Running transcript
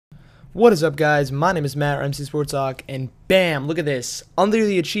What is up, guys? My name is Matt, or MC Sports Talk, and bam, look at this. Under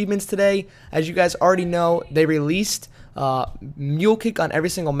the achievements today, as you guys already know, they released Mule Kick on every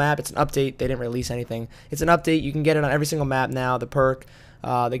single map. It's an update. They didn't release anything. It's an update. You can get it on every single map now, the perk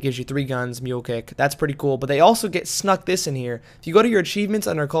that gives you 3 guns, Mule Kick. That's pretty cool, but they also get snuck this in here. If you go to your achievements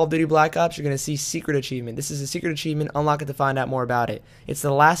under Call of Duty Black Ops, you're going to see Secret Achievement. This is a secret achievement. Unlock it to find out more about it. It's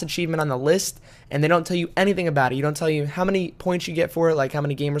the last achievement on the list, and they don't tell you anything about it. You don't tell you how many points you get for it, like how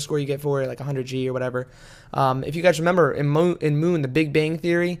many gamer score you get for it, like 100G or whatever. If you guys remember, in Moon, the Big Bang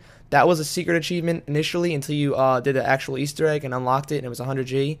Theory, that was a secret achievement initially until you did the actual Easter egg and unlocked it, and it was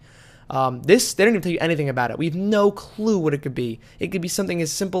 100G. This, they don't even tell you anything about it. We have no clue what it could be. It could be something as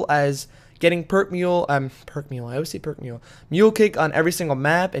simple as getting Mule Kick on every single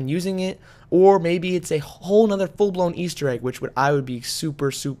map and using it, or maybe it's a whole nother full-blown Easter egg, which I would be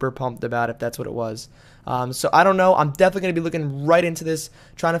super pumped about if that's what it was. So I don't know. I'm definitely going to be looking right into this,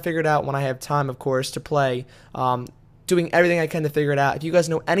 trying to figure it out when I have time, of course, to play. Doing everything I can to figure it out. If you guys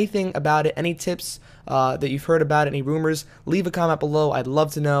know anything about it, any tips that you've heard about it, any rumors, leave a comment below. I'd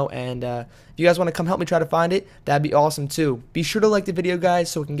love to know. And if you guys want to come help me try to find it, that'd be awesome too. Be sure to like the video,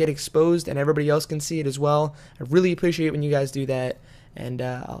 guys, so it can get exposed and everybody else can see it as well. I really appreciate when you guys do that. And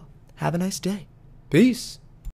have a nice day. Peace.